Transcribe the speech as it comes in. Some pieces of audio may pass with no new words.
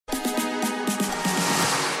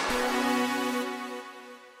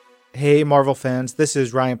Hey, Marvel fans, this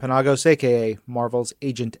is Ryan Penagos, aka Marvel's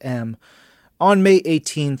Agent M. On May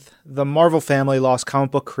 18th, the Marvel family lost comic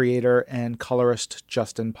book creator and colorist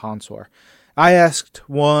Justin Ponsor. I asked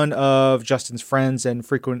one of Justin's friends and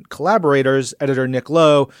frequent collaborators, editor Nick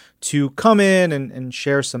Lowe, to come in and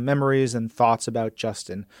share some memories and thoughts about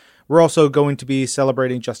Justin. We're also going to be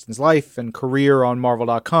celebrating Justin's life and career on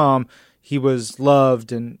Marvel.com. He was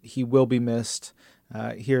loved and he will be missed.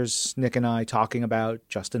 Here's Nick and I talking about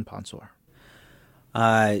Justin Ponsor.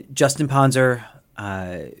 Justin Ponsor,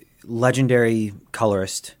 legendary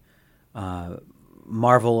colorist,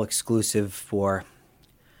 Marvel exclusive for,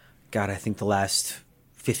 I think the last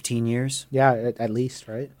 15 years. Yeah, at least,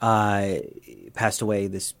 right? Passed away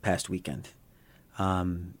this past weekend.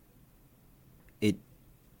 It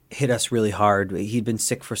hit us really hard. He'd been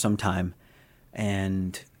sick for some time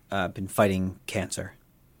and been fighting cancer.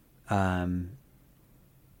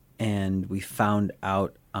 And we found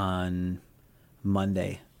out on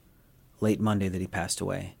late Monday, that he passed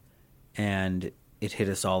away. And it hit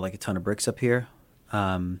us all like a ton of bricks up here.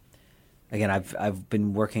 Again, I've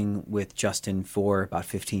been working with Justin for about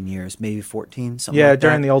 15 years, maybe 14, something like that. Yeah,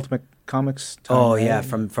 during the Ultimate Comics time. Oh, yeah,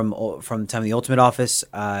 from the time of the Ultimate Office,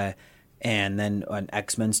 and then on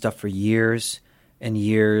X-Men stuff for years and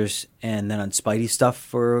years, and then on Spidey stuff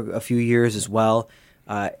for a few years as well.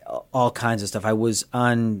 All kinds of stuff. I was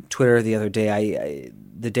on Twitter the other day.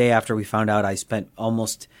 The day after we found out, I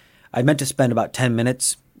meant to spend about 10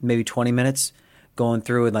 minutes, maybe 20 minutes, going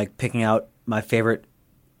through and like picking out my favorite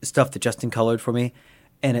stuff that Justin colored for me,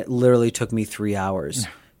 and it literally took me 3 hours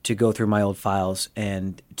to go through my old files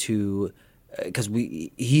and because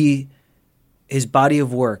his body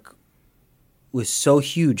of work was so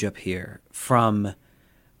huge up here from.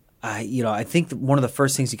 I think one of the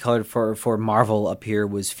first things he colored for Marvel up here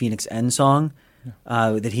was Phoenix End Song,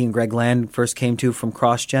 that he and Greg Land first came to from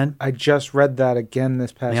CrossGen. I just read that again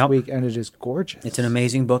this past week, and it is gorgeous. It's an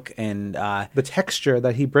amazing book, and the texture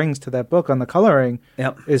that he brings to that book on the coloring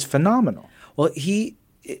is phenomenal. Well, he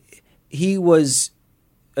was,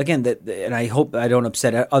 again, and I hope I don't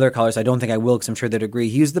upset other colorists. I don't think I will, because I'm sure they'd agree.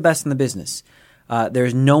 He was the best in the business.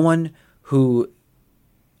 There's no one who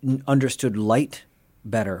understood light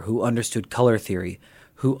better, who understood color theory,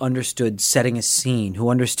 who understood setting a scene, who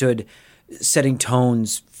understood setting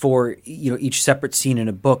tones for each separate scene in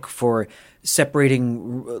a book, for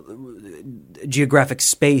separating geographic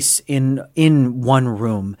space in one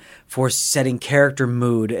room, for setting character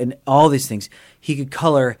mood, and all these things. He could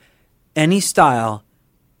color any style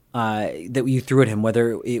that you threw at him,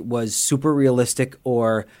 whether it was super realistic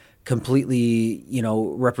or completely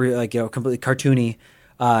completely cartoony.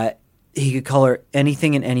 He could color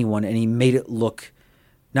anything and anyone, and he made it look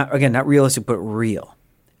not realistic, but real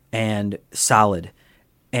and solid.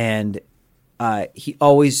 And he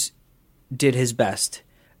always did his best,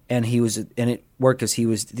 and it worked because he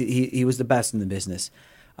was the best in the business.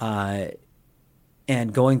 And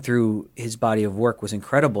going through his body of work was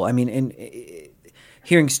incredible. I mean, and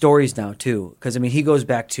hearing stories now too, because he goes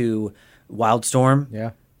back to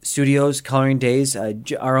Wildstorm. Studios, coloring days.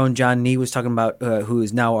 Our own John Nee was talking about, who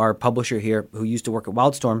is now our publisher here, who used to work at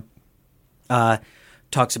Wildstorm,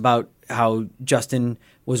 talks about how Justin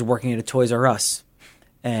was working at a Toys R Us,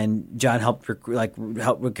 and John helped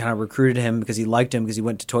recruited him because he liked him, because he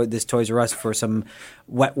went to this Toys R Us for some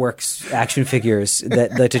Wetworks action figures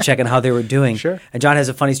to check on how they were doing. Sure. And John has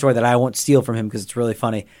a funny story that I won't steal from him because it's really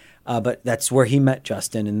funny. But that's where he met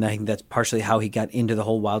Justin, and I think that's partially how he got into the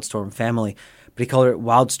whole Wildstorm family. But he colored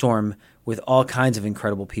Wildstorm with all kinds of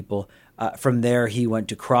incredible people. From there, he went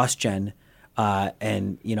to CrossGen,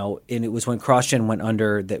 and it was when CrossGen went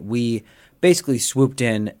under that we basically swooped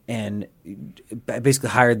in and basically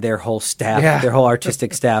hired their whole staff, their whole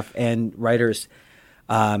artistic staff and writers.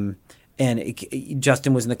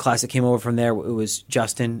 Justin was in the class that came over from there. It was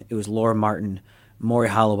Justin, it was Laura Martin, Maury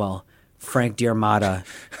Hollowell, Frank D'Armata.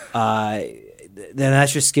 Then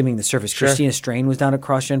that's just skimming the surface. Sure. Christina Strain was down at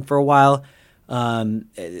CrossGen for a while.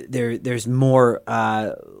 There's more.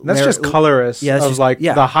 That's just colorists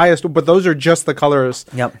the highest, but those are just the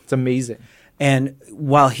colorists. Yep. It's amazing. And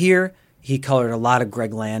while here, he colored a lot of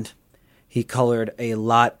Greg Land. He colored a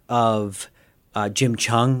lot of Jim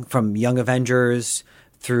Chung from Young Avengers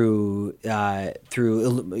through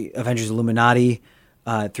Avengers Illuminati,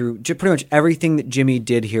 through pretty much everything that Jimmy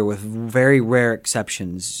did here, with very rare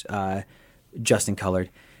exceptions. Justin colored.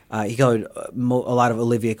 He colored a lot of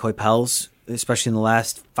Olivier Coipel's, especially in the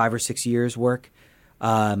last 5 or 6 years' work.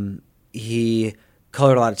 He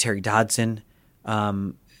colored a lot of Terry Dodson,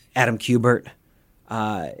 Adam Kubert,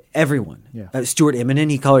 everyone. Yeah. Stuart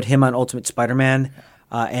Immonen, he colored him on Ultimate Spider-Man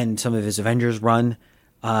and some of his Avengers run.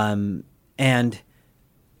 And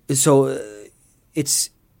so it's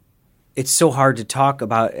so hard to talk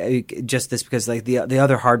about just this because like the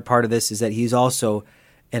other hard part of this is that he's also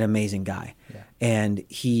an amazing guy. Yeah. And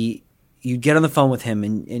you'd get on the phone with him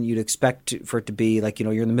and you'd expect for it to be like,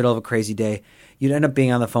 you're in the middle of a crazy day. You'd end up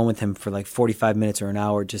being on the phone with him for like 45 minutes or an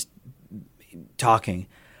hour just talking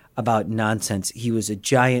about nonsense. He was a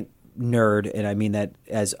giant nerd, and I mean that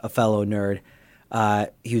as a fellow nerd.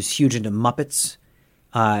 He was huge into Muppets.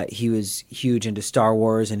 He was huge into Star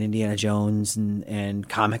Wars and Indiana Jones and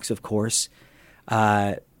comics, of course.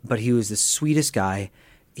 But he was the sweetest guy.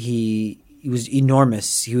 He was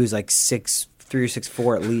enormous. He was like 6'3" or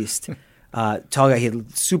 6'4" at least. Tall guy. He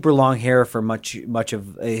had super long hair for much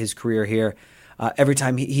of his career here. Every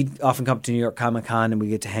time he'd often come to New York Comic Con and we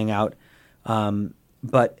get to hang out.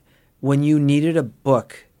 But when you needed a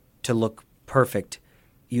book to look perfect,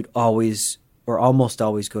 you'd always or almost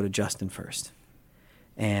always go to Justin first.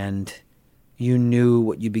 And you knew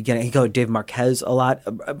what you'd be getting. He called Dave Marquez a lot.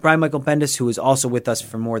 Brian Michael Bendis, who was also with us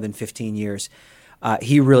for more than 15 years,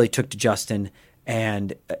 he really took to Justin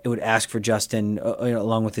and would ask for Justin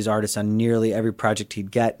along with his artists on nearly every project he'd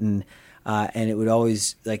get. And it would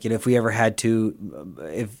always, like, if we ever had to,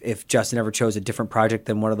 if Justin ever chose a different project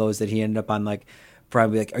than one of those that he ended up on, like, Brian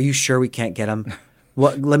would be like, "Are you sure we can't get him?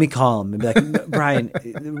 Well, let me call him." And be like, "Brian,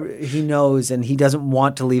 he knows and he doesn't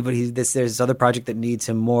want to leave, but there's this other project that needs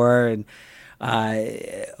him more." And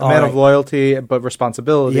a man of loyalty, but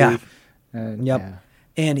responsibility. Yeah. And, yep. Yeah.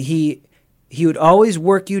 And he would always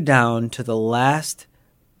work you down to the last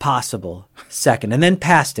possible second and then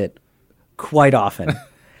past it quite often.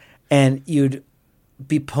 And you'd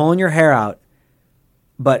be pulling your hair out,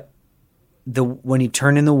 but when you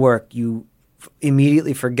turned in the work, you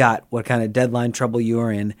immediately forgot what kind of deadline trouble you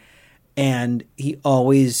were in. And he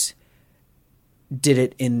always did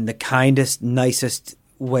it in the kindest, nicest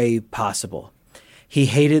way possible. He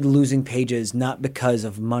hated losing pages, not because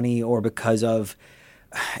of money or because of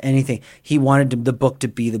anything. He wanted the book to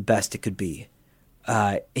be the best it could be.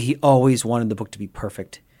 He always wanted the book to be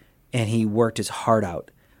perfect, and he worked his heart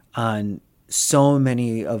out on so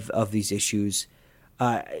many of these issues.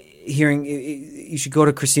 You should go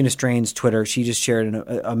to Christina Strain's Twitter. She just shared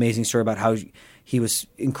an amazing story about how he was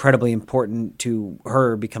incredibly important to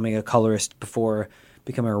her becoming a colorist before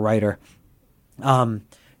becoming a writer.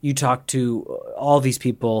 You talk to all these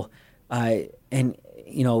people, and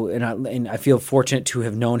I feel fortunate to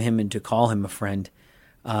have known him and to call him a friend,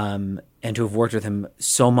 and to have worked with him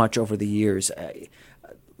so much over the years.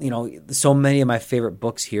 So many of my favorite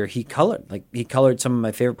books here he colored. Like, he colored some of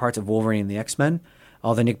my favorite parts of Wolverine and the X-Men.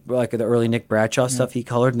 All the the early Nick Bradshaw stuff he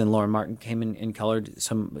colored, and then Lauren Martin came in and colored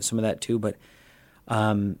some of that too. But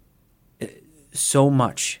so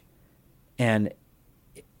much, and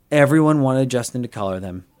everyone wanted Justin to color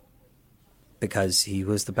them because he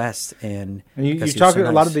was the best. And you talk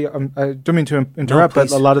a lot of the. I don't mean to interrupt, but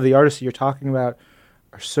a lot of the artists you're talking about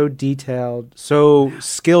are so detailed, so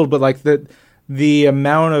skilled, but like the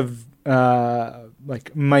amount of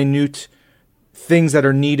minute things that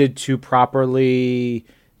are needed to properly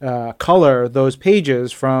color those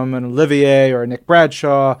pages from an Olivier or a Nick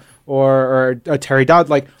Bradshaw or a Terry Dodd,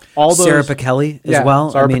 like all those. Sarah Pichelli as well.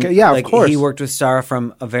 Of course. He worked with Sarah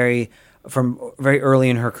from very early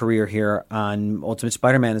in her career here on Ultimate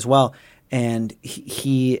Spider-Man as well, and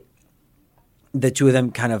the two of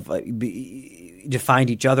them kind of defined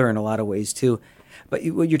each other in a lot of ways too. But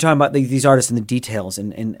what you're talking about, these artists and the details,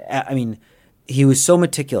 and I mean, he was so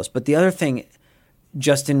meticulous. But the other thing,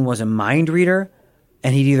 Justin was a mind reader,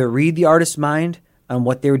 and he'd either read the artist's mind on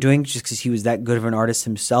what they were doing just because he was that good of an artist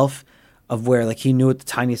himself, of where like he knew what the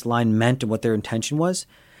tiniest line meant and what their intention was.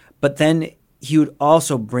 But then he would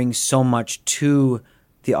also bring so much to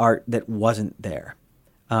the art that wasn't there.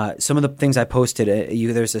 Some of the things I posted,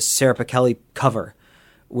 there's a Sarah Pichelli cover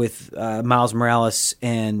with Miles Morales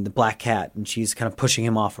and the Black Cat, and she's kind of pushing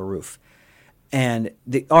him off a roof. And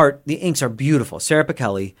the inks are beautiful. Sarah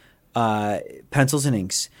Pichelli, pencils and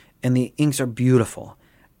inks, and the inks are beautiful.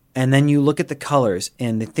 And then you look at the colors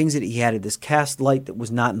and the things that he added, this cast light that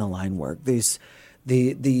was not in the line work, these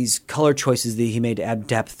color choices that he made to add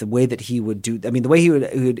depth, the way that he would do, the way he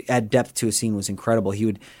would add depth to a scene was incredible. He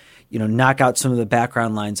would, knock out some of the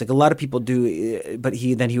background lines like a lot of people do, but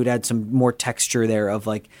he would add some more texture there of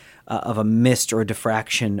of a mist or a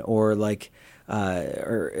diffraction or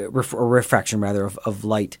or refraction rather of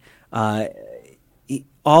light.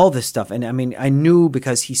 All this stuff. And I knew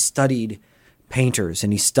because he studied painters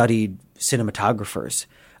and he studied cinematographers.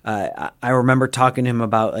 I remember talking to him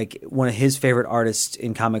about like one of his favorite artists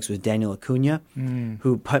in comics was Daniel Acuna,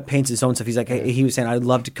 who paints his own stuff. He's like, he was saying, I'd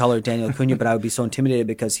love to color Daniel Acuna, but I would be so intimidated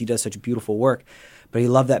because he does such beautiful work. But he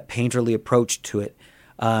loved that painterly approach to it.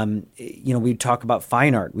 We'd talk about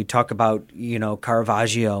fine art. We'd talk about,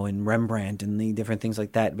 Caravaggio and Rembrandt and the different things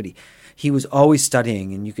like that. But he was always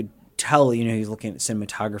studying, and you could tell, he was looking at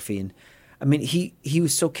cinematography. And I mean, he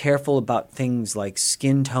was so careful about things like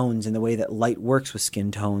skin tones and the way that light works with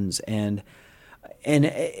skin tones. And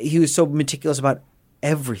he was so meticulous about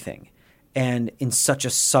everything and in such a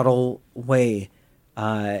subtle way.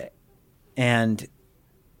 And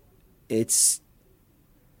it's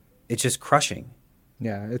just crushing.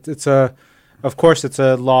 Yeah, of course it's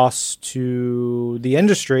a loss to the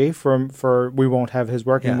industry for we won't have his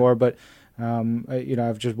work anymore. But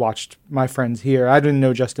I've just watched my friends here. I didn't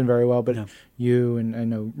know Justin very well, but you and I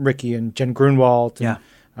know Ricky and Jen Grunwald and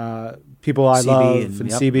people I love and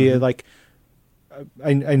CB. Like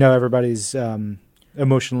I know everybody's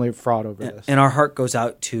emotionally fraught over this. And our heart goes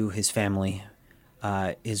out to his family,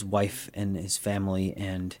 his wife and his family,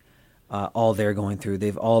 and all they're going through.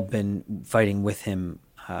 They've all been fighting with him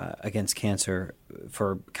against cancer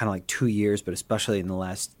for kind of like 2 years, but especially in the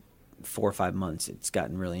last 4 or 5 months, it's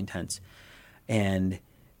gotten really intense. And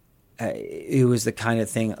it was the kind of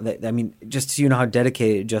thing that, I mean, just so you know how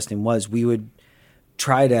dedicated Justin was, we would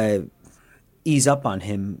try to ease up on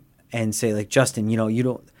him and say, like, Justin, we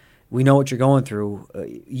know what you're going through.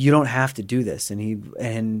 You don't have to do this.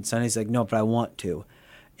 And Sonny's like, no, but I want to.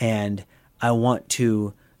 And I want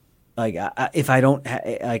to, like, if I don't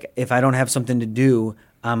have something to do,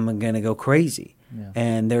 I'm going to go crazy. Yeah.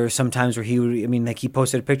 And there were some times where he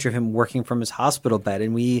posted a picture of him working from his hospital bed.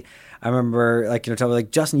 And I remember, telling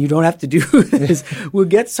like, Justin, you don't have to do this. We'll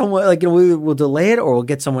get someone, we'll delay it, or we'll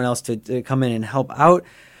get someone else to come in and help out.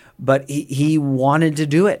 But he wanted to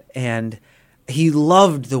do it. And he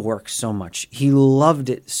loved the work so much. He loved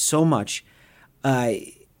it so much.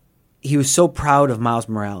 He was so proud of Miles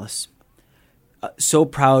Morales. So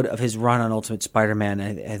proud of his run on Ultimate Spider-Man.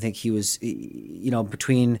 I think he was,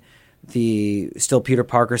 between the still Peter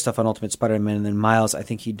Parker stuff on Ultimate Spider-Man and then Miles, I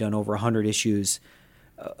think he'd done over 100 issues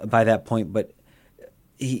by that point. But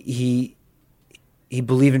he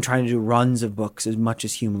believed in trying to do runs of books as much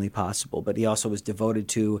as humanly possible. But he also was devoted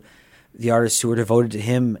to the artists who were devoted to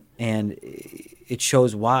him, and it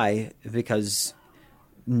shows why, because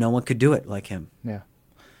no one could do it like him.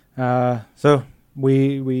 Yeah. So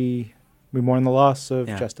we mourn the loss of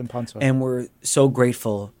Justin Ponsor. And we're so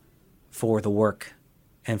grateful for the work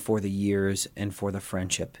and for the years and for the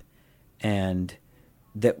friendship, and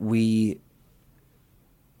that I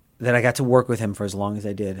got to work with him for as long as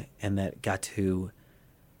I did, and that got to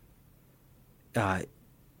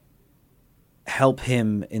help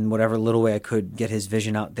him in whatever little way I could get his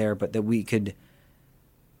vision out there, but that we could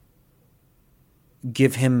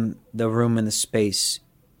give him the room and the space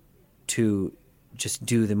to just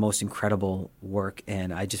do the most incredible work.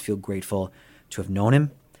 And I just feel grateful to have known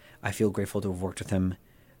him. I feel grateful to have worked with him.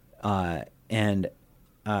 And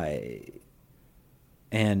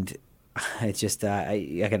it's just,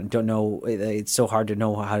 I don't know. It's so hard to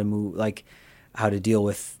know how to move, how to deal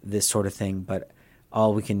with this sort of thing. But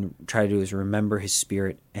all we can try to do is remember his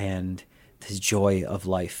spirit and his joy of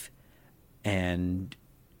life, and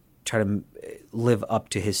try to live up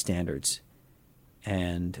to his standards,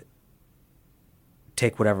 and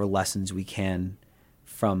take whatever lessons we can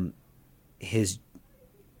from his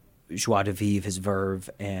joie de vivre, his verve,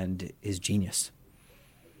 and his genius.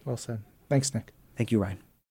 Well said. Thanks, Nick. Thank you, Ryan.